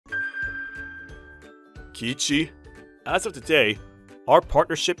Kiichi, as of today, our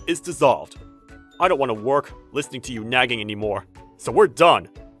partnership is dissolved. I don't want to work listening to you nagging anymore, so we're done.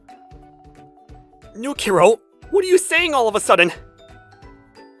 Nukiro, what are you saying all of a sudden?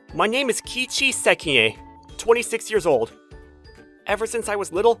 My name is Kiichi Sekie, 26 years old. Ever since I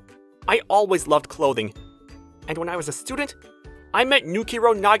was little, I always loved clothing. And when I was a student, I met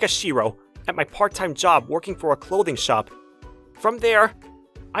Nukiro Nagashiro at my part-time job working for a clothing shop. From there,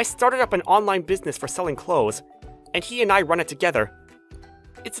 I started up an online business for selling clothes, and he and I run it together.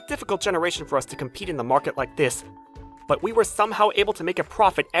 It's a difficult generation for us to compete in the market like this, but we were somehow able to make a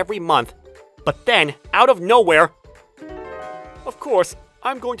profit every month. But then, out of nowhere... Of course,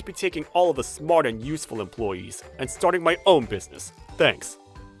 I'm going to be taking all of the smart and useful employees and starting my own business. Thanks.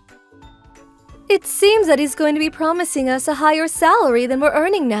 It seems that he's going to be promising us a higher salary than we're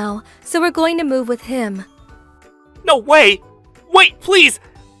earning now, so we're going to move with him. No way! Wait, please!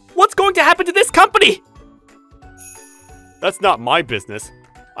 What's going to happen to this company? That's not my business.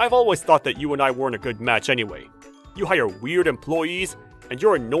 I've always thought that you and I weren't a good match anyway. You hire weird employees, and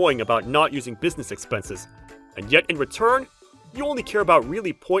you're annoying about not using business expenses. And yet in return, you only care about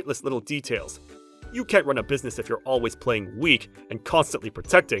really pointless little details. You can't run a business if you're always playing weak and constantly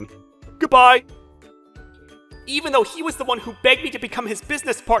protecting. Goodbye! Even though he was the one who begged me to become his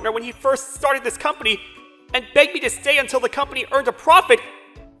business partner when he first started this company, and begged me to stay until the company earned a profit,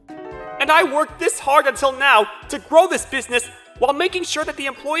 and I worked this hard until now to grow this business while making sure that the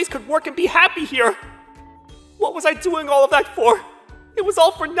employees could work and be happy here. What was I doing all of that for? It was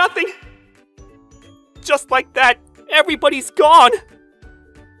all for nothing. Just like that, everybody's gone.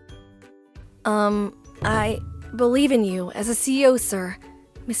 I believe in you as a CEO, sir.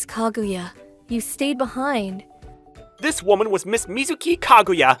 Miss Kaguya, you stayed behind. This woman was Miss Mizuki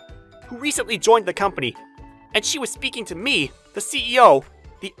Kaguya, who recently joined the company, and she was speaking to me, the CEO,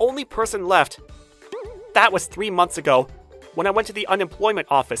 the only person left. That was 3 months ago, when I went to the unemployment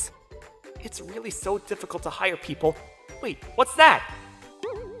office. It's really so difficult to hire people. Wait, what's that?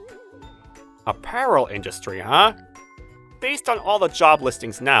 Apparel industry, huh? Based on all the job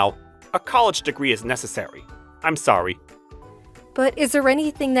listings now, a college degree is necessary. I'm sorry. But is there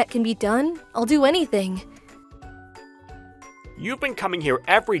anything that can be done? I'll do anything. You've been coming here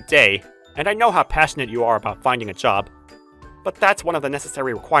every day, and I know how passionate you are about finding a job. But that's one of the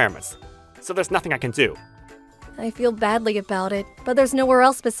necessary requirements, so there's nothing I can do. I feel badly about it, but there's nowhere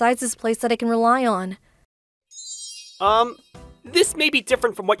else besides this place that I can rely on. This may be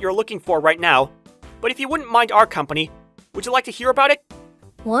different from what you're looking for right now, but if you wouldn't mind our company, would you like to hear about it?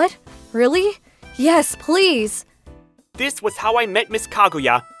 What? Really? Yes, please! This was how I met Miss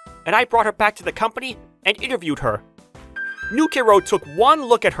Kaguya, and I brought her back to the company and interviewed her. Nukiro took one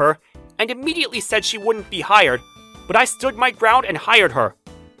look at her and immediately said she wouldn't be hired, but I stood my ground and hired her.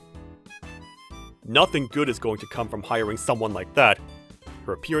 Nothing good is going to come from hiring someone like that.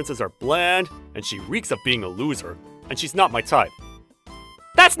 Her appearances are bland, and she reeks of being a loser, and she's not my type.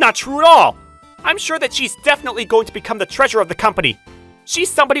 That's not true at all! I'm sure that she's definitely going to become the treasurer of the company. She's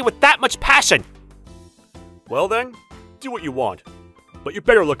somebody with that much passion! Well then, do what you want. But you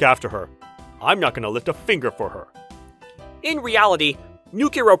better look after her. I'm not gonna lift a finger for her. In reality,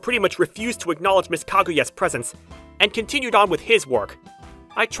 Nukiro pretty much refused to acknowledge Miss Kaguya's presence, and continued on with his work.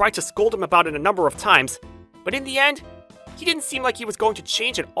 I tried to scold him about it a number of times, but in the end, he didn't seem like he was going to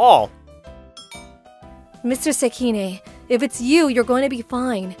change at all. Mr. Sekine, if it's you, you're going to be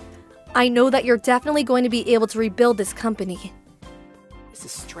fine. I know that you're definitely going to be able to rebuild this company. This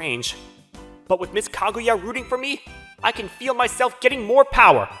is strange, but with Miss Kaguya rooting for me, I can feel myself getting more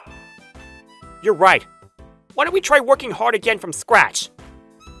power. You're right. Why don't we try working hard again from scratch?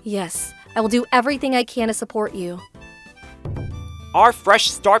 Yes, I will do everything I can to support you. Our fresh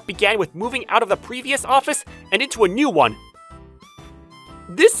start began with moving out of the previous office and into a new one.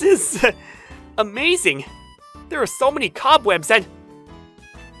 This is amazing. There are so many cobwebs and...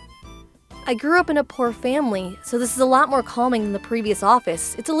 I grew up in a poor family, so this is a lot more calming than the previous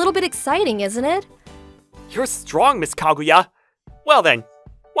office. It's a little bit exciting, isn't it? You're strong, Miss Kaguya. Well then,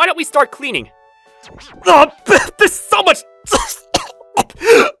 why don't we start cleaning? There's so much...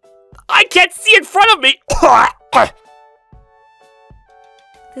 I can't see in front of me!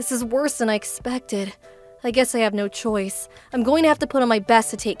 This is worse than I expected. I guess I have no choice. I'm going to have to put on my best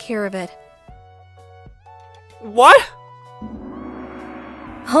to take care of it. What?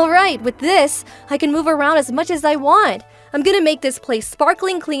 Alright, with this, I can move around as much as I want. I'm gonna make this place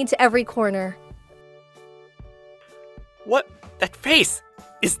sparkling clean to every corner. What? That face?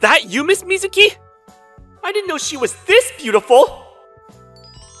 Is that you, Miss Mizuki? I didn't know she was this beautiful!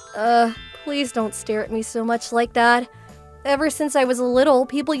 Please don't stare at me so much like that. Ever since I was little,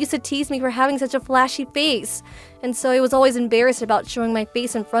 people used to tease me for having such a flashy face, and so I was always embarrassed about showing my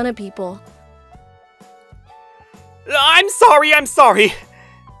face in front of people. I'm sorry.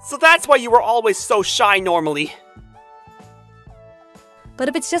 So that's why you were always so shy normally. But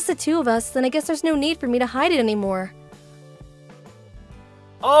if it's just the two of us, then I guess there's no need for me to hide it anymore.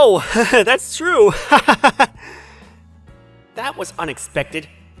 Oh, that's true. That was unexpected.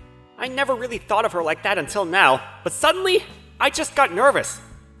 I never really thought of her like that until now, but suddenly, I just got nervous.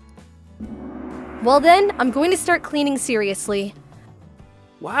 Well then, I'm going to start cleaning seriously.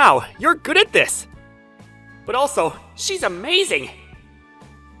 Wow, you're good at this. But also, she's amazing.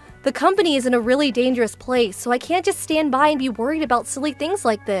 The company is in a really dangerous place, so I can't just stand by and be worried about silly things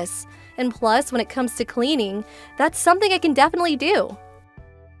like this. And plus, when it comes to cleaning, that's something I can definitely do.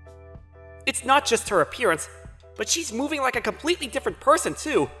 It's not just her appearance, but she's moving like a completely different person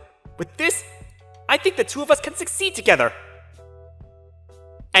too. With this, I think the two of us can succeed together.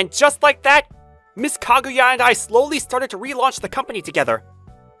 And just like that, Miss Kaguya and I slowly started to relaunch the company together.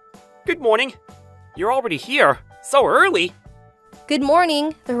 Good morning. You're already here. So early. Good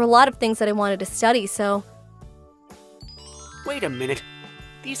morning. There were a lot of things that I wanted to study, so... Wait a minute.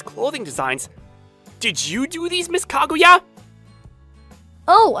 These clothing designs... Did you do these, Miss Kaguya?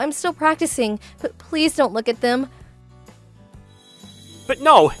 Oh, I'm still practicing, but please don't look at them. But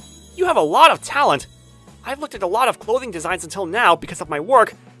no, you have a lot of talent. I've looked at a lot of clothing designs until now because of my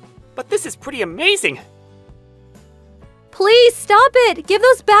work, but this is pretty amazing. Please stop it! Give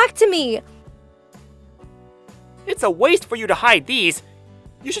those back to me! It's a waste for you to hide these.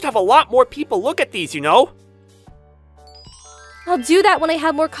 You should have a lot more people look at these, you know? I'll do that when I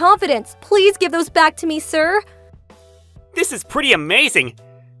have more confidence. Please give those back to me, sir. This is pretty amazing.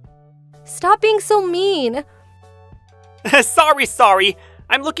 Stop being so mean. Sorry.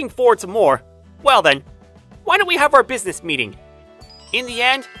 I'm looking forward to more. Well then, why don't we have our business meeting? In the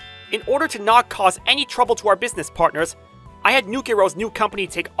end, in order to not cause any trouble to our business partners, I had Nukero's new company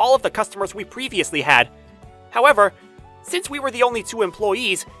take all of the customers we previously had. However, since we were the only 2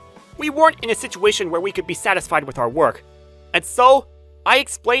 employees, we weren't in a situation where we could be satisfied with our work. And so, I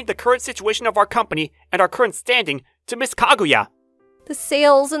explained the current situation of our company and our current standing to Miss Kaguya. The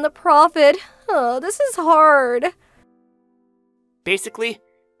sales and the profit. Oh, this is hard. Basically,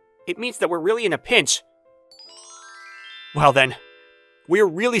 it means that we're really in a pinch. Well then, we're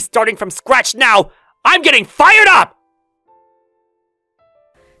really starting from scratch now! I'm getting fired up!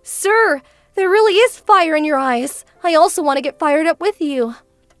 Sir, there really is fire in your eyes. I also want to get fired up with you.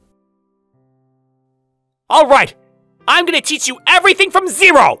 Alright, I'm gonna teach you everything from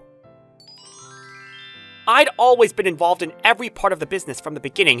zero! I'd always been involved in every part of the business from the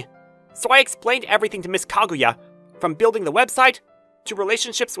beginning, so I explained everything to Miss Kaguya, from building the website, to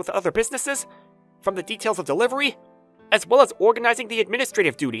relationships with other businesses, from the details of delivery, as well as organizing the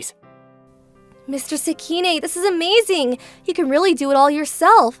administrative duties. Mr. Sekine, this is amazing! You can really do it all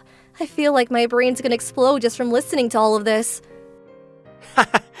yourself. I feel like my brain's gonna explode just from listening to all of this.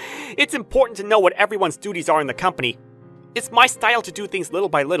 It's important to know what everyone's duties are in the company. It's my style to do things little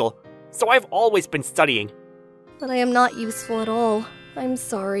by little, so I've always been studying. But I am not useful at all. I'm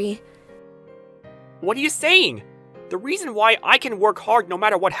sorry. What are you saying? The reason why I can work hard no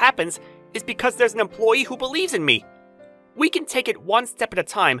matter what happens is because there's an employee who believes in me. We can take it one step at a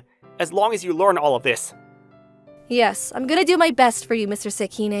time, as long as you learn all of this. Yes, I'm gonna do my best for you, Mr.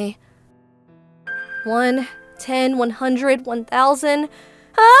 Sekine. 1, 10, 100, 1000.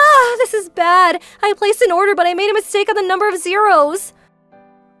 Ah, this is bad. I placed an order, but I made a mistake on the number of zeros.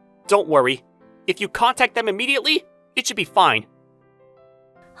 Don't worry. If you contact them immediately, it should be fine.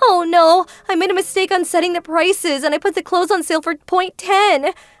 Oh no, I made a mistake on setting the prices, and I put the clothes on sale for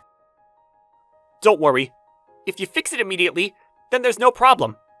 .10. Don't worry. If you fix it immediately, then there's no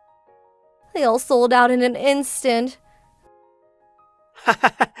problem. They all sold out in an instant.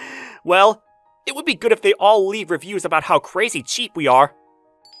 Well, it would be good if they all leave reviews about how crazy cheap we are.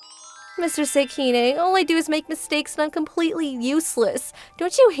 Mr. Sekine, all I do is make mistakes and I'm completely useless.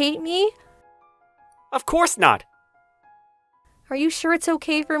 Don't you hate me? Of course not. Are you sure it's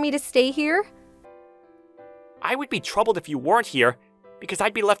okay for me to stay here? I would be troubled if you weren't here, because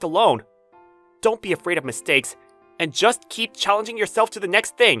I'd be left alone. Don't be afraid of mistakes, and just keep challenging yourself to the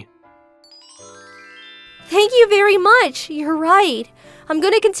next thing. Thank you very much. You're right. I'm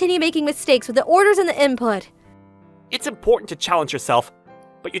going to continue making mistakes with the orders and the input. It's important to challenge yourself,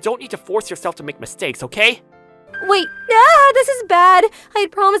 but you don't need to force yourself to make mistakes, okay? Wait, this is bad. I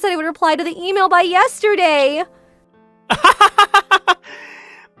had promised that I would reply to the email by yesterday.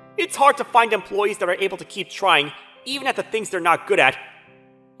 It's hard to find employees that are able to keep trying, even at the things they're not good at.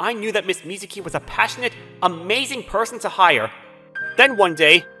 I knew that Miss Mizuki was a passionate, amazing person to hire. Then one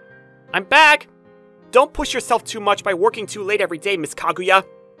day, I'm back! Don't push yourself too much by working too late every day, Miss Kaguya.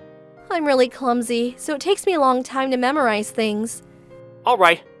 I'm really clumsy, so it takes me a long time to memorize things.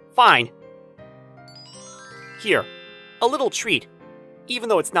 Alright, fine. Here, a little treat, even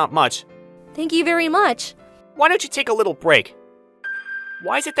though it's not much. Thank you very much. Why don't you take a little break?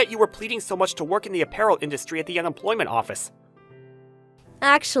 Why is it that you were pleading so much to work in the apparel industry at the unemployment office?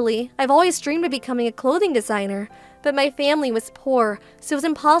 Actually, I've always dreamed of becoming a clothing designer, but my family was poor, so it was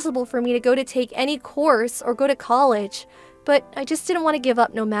impossible for me to go to take any course or go to college. But I just didn't want to give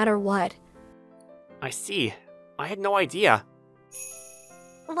up no matter what. I see. I had no idea.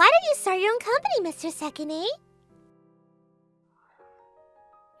 Why don't you start your own company, Mr. Sekine?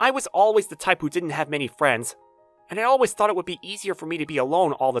 I was always the type who didn't have many friends, and I always thought it would be easier for me to be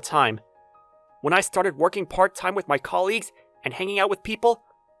alone all the time. When I started working part-time with my colleagues and hanging out with people,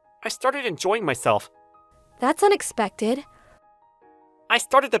 I started enjoying myself. That's unexpected. I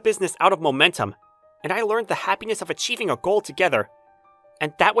started the business out of momentum, and I learned the happiness of achieving a goal together.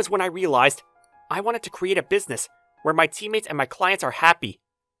 And that was when I realized I wanted to create a business where my teammates and my clients are happy.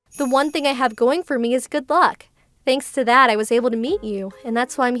 The one thing I have going for me is good luck. Thanks to that, I was able to meet you, and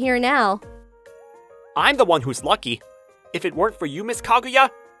that's why I'm here now. I'm the one who's lucky. If it weren't for you, Miss Kaguya,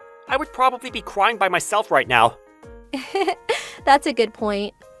 I would probably be crying by myself right now. That's a good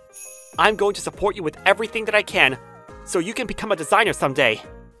point. I'm going to support you with everything that I can, so you can become a designer someday.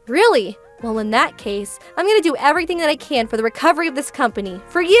 Really? Well, in that case, I'm gonna do everything that I can for the recovery of this company.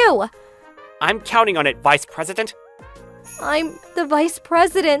 For you! I'm counting on it, Vice President. I'm the Vice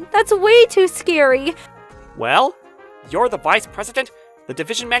President. That's way too scary. Well, you're the Vice President, the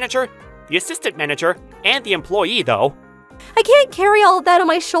Division Manager, the Assistant Manager, and the employee, though. I can't carry all of that on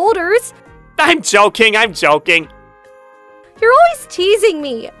my shoulders. I'm joking. You're always teasing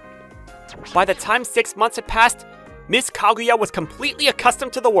me. By the time 6 months had passed, Miss Kaguya was completely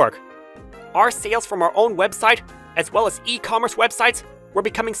accustomed to the work. Our sales from our own website, as well as e-commerce websites, were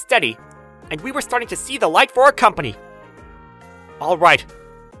becoming steady, and we were starting to see the light for our company. Alright,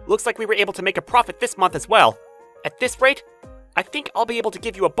 looks like we were able to make a profit this month as well. At this rate, I think I'll be able to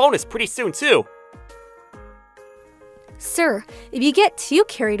give you a bonus pretty soon too. Sir, if you get too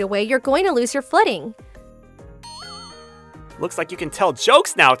carried away, you're going to lose your footing. Looks like you can tell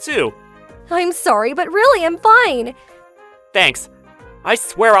jokes now too. I'm sorry, but really, I'm fine. Thanks. I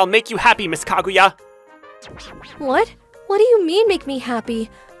swear I'll make you happy, Miss Kaguya. What? What do you mean make me happy?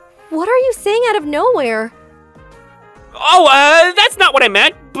 What are you saying out of nowhere? Oh, that's not what I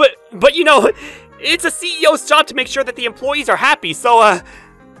meant, but you know, it's a CEO's job to make sure that the employees are happy, so,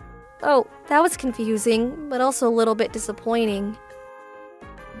 Oh, that was confusing, but also a little bit disappointing.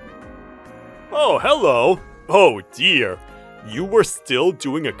 Oh, hello. Oh, dear. You were still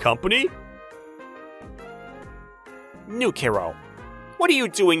doing a company? Nukero, what are you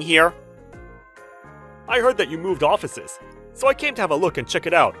doing here? I heard that you moved offices, so I came to have a look and check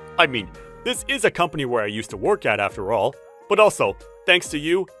it out. I mean, this is a company where I used to work at after all, but also, thanks to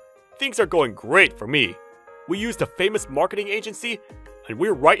you, things are going great for me. We used a famous marketing agency, and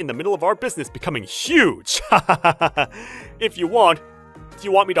we're right in the middle of our business becoming huge. If you want, do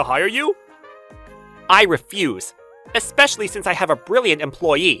you want me to hire you? I refuse, especially since I have a brilliant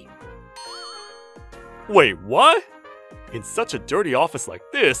employee. Wait, what? In such a dirty office like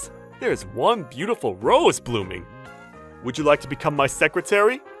this, there's one beautiful rose blooming. Would you like to become my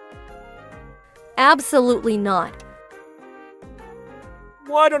secretary? Absolutely not.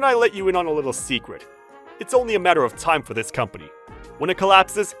 Why don't I let you in on a little secret? It's only a matter of time for this company. When it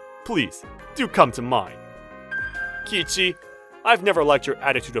collapses, please, do come to mine. Kichi, I've never liked your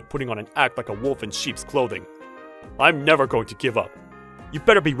attitude of putting on an act like a wolf in sheep's clothing. I'm never going to give up. You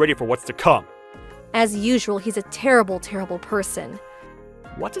better be ready for what's to come. As usual, he's a terrible, terrible person.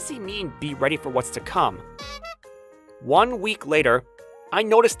 What does he mean, be ready for what's to come? 1 week later, I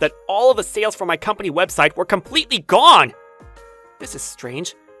noticed that all of the sales from my company website were completely gone! This is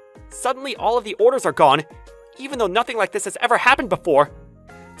strange. Suddenly all of the orders are gone, even though nothing like this has ever happened before.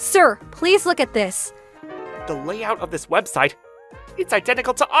 Sir, please look at this. The layout of this website, it's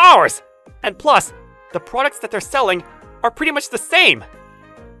identical to ours! And plus, the products that they're selling are pretty much the same!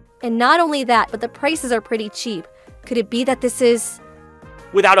 And not only that, but the prices are pretty cheap. Could it be that this is...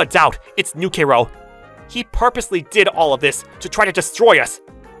 Without a doubt, it's Nukero. He purposely did all of this to try to destroy us.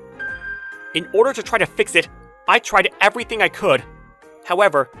 In order to try to fix it, I tried everything I could.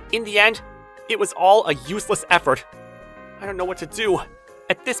 However, in the end, it was all a useless effort. I don't know what to do.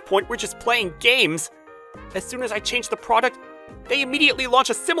 At this point, we're just playing games. As soon as I change the product, they immediately launch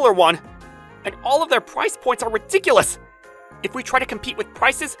a similar one. And all of their price points are ridiculous. If we try to compete with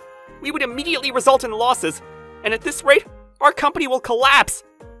prices, we would immediately result in losses, and at this rate, our company will collapse.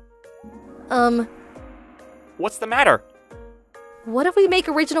 What's the matter? What if we make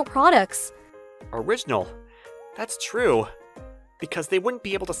original products? Original? That's true. Because they wouldn't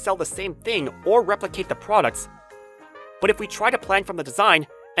be able to sell the same thing or replicate the products. But if we try to plan from the design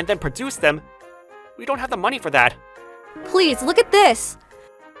and then produce them, we don't have the money for that. Please, look at this!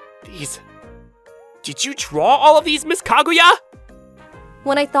 These... Did you draw all of these, Miss Kaguya?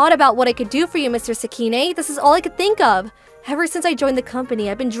 When I thought about what I could do for you, Mr. Sekine, this is all I could think of. Ever since I joined the company,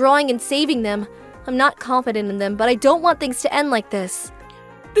 I've been drawing and saving them. I'm not confident in them, but I don't want things to end like this.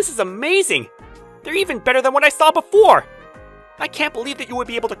 This is amazing! They're even better than what I saw before! I can't believe that you would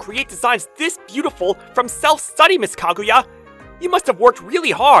be able to create designs this beautiful from self-study, Miss Kaguya! You must have worked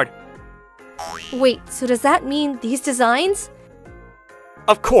really hard! Wait, so does that mean these designs?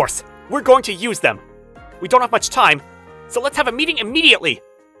 Of course! We're going to use them! We don't have much time, so let's have a meeting immediately!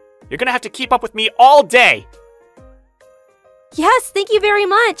 You're gonna have to keep up with me all day! Yes, thank you very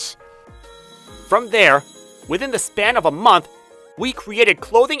much! From there, within the span of a month, we created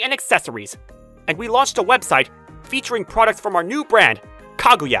clothing and accessories, and we launched a website featuring products from our new brand,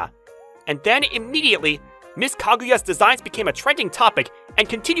 Kaguya. And then immediately, Miss Kaguya's designs became a trending topic and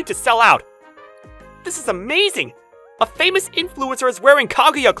continued to sell out. This is amazing! A famous influencer is wearing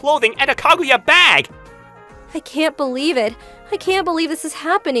Kaguya clothing and a Kaguya bag! I can't believe it. I can't believe this is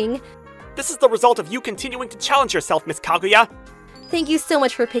happening. This is the result of you continuing to challenge yourself, Miss Kaguya. Thank you so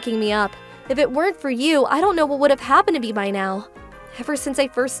much for picking me up. If it weren't for you, I don't know what would have happened to me by now. Ever since I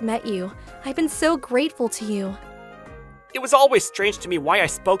first met you, I've been so grateful to you. It was always strange to me why I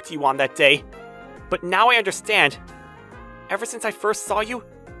spoke to you on that day, but now I understand. Ever since I first saw you,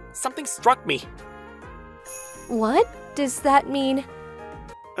 something struck me. What does that mean?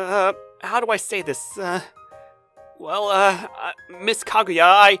 How do I say this? Miss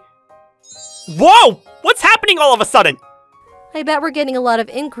Kaguya, Whoa! What's happening all of a sudden? I bet we're getting a lot of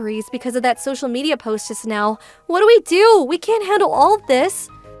inquiries because of that social media post just now. What do we do? We can't handle all of this.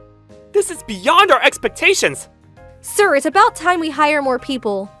 This is beyond our expectations! Sir, it's about time we hire more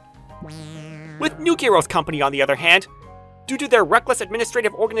people. With Nukiro's company, on the other hand, due to their reckless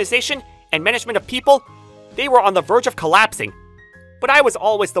administrative organization and management of people, they were on the verge of collapsing. But I was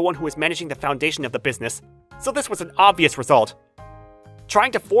always the one who was managing the foundation of the business, so this was an obvious result.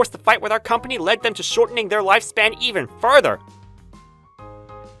 Trying to force the fight with our company led them to shortening their lifespan even further.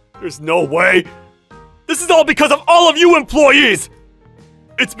 There's no way! This is all because of all of you employees!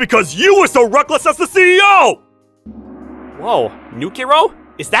 It's because you were so reckless as the CEO! Whoa, Nukiro?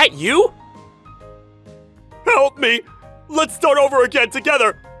 Is that you? Help me! Let's start over again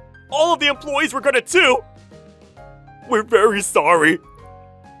together! All of the employees were gonna too! We're very sorry.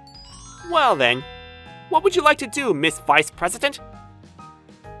 Well then, what would you like to do, Miss Vice President?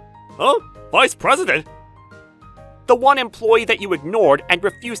 Huh? Vice President? The one employee that you ignored and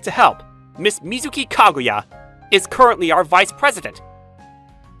refused to help, Miss Mizuki Kaguya, is currently our Vice President.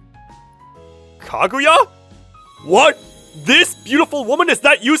 Kaguya? What? This beautiful woman is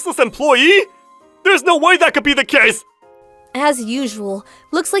that useless employee? There's no way that could be the case! As usual,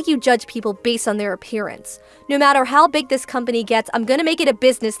 looks like you judge people based on their appearance. No matter how big this company gets, I'm gonna make it a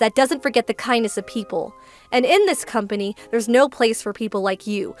business that doesn't forget the kindness of people. And in this company, there's no place for people like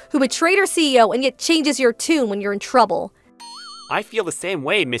you, who betrayed our CEO and yet changes your tune when you're in trouble. I feel the same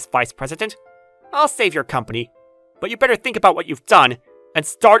way, Miss Vice President. I'll save your company, but you better think about what you've done and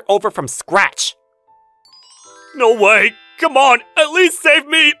start over from scratch. No way! Come on, at least save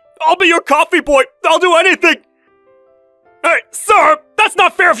me! I'll be your coffee boy! I'll do anything! Hey, sir! That's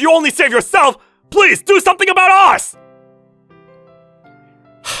not fair if you only save yourself! Please, do something about us!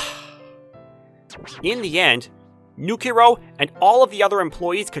 In the end, Nukiro and all of the other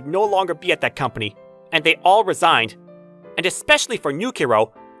employees could no longer be at that company, and they all resigned. And especially for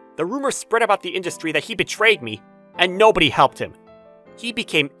Nukiro, the rumors spread about the industry that he betrayed me, and nobody helped him. He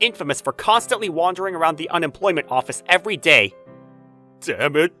became infamous for constantly wandering around the unemployment office every day.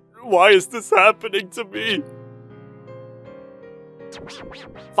 Damn it, why is this happening to me?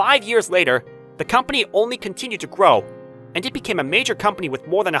 5 years later, the company only continued to grow, and it became a major company with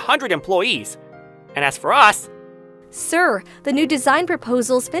more than 100 employees. And as for us... Sir, the new design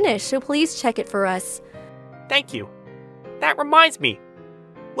proposal's finished, so please check it for us. Thank you. That reminds me.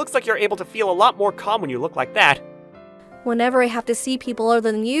 Looks like you're able to feel a lot more calm when you look like that. Whenever I have to see people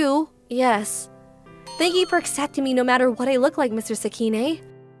other than you, yes. Thank you for accepting me no matter what I look like, Mr. Sekine.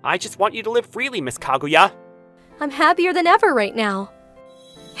 I just want you to live freely, Miss Kaguya. I'm happier than ever right now.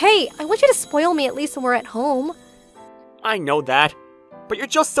 Hey, I want you to spoil me at least when we're at home. I know that, but you're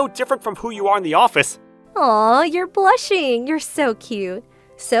just so different from who you are in the office. Aw, you're blushing. You're so cute.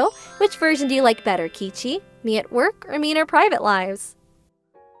 So, which version do you like better, Kichi? Me at work or me in our private lives?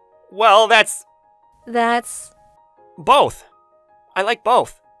 Well, that's That's... both. I like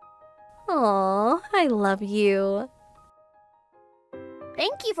both. Aw, I love you.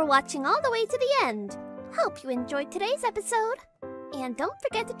 Thank you for watching all the way to the end. Hope you enjoyed today's episode. And don't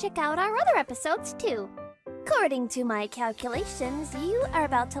forget to check out our other episodes too. According to my calculations, you are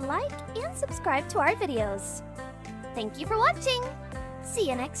about to like and subscribe to our videos. Thank you for watching. See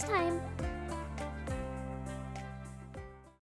you next time.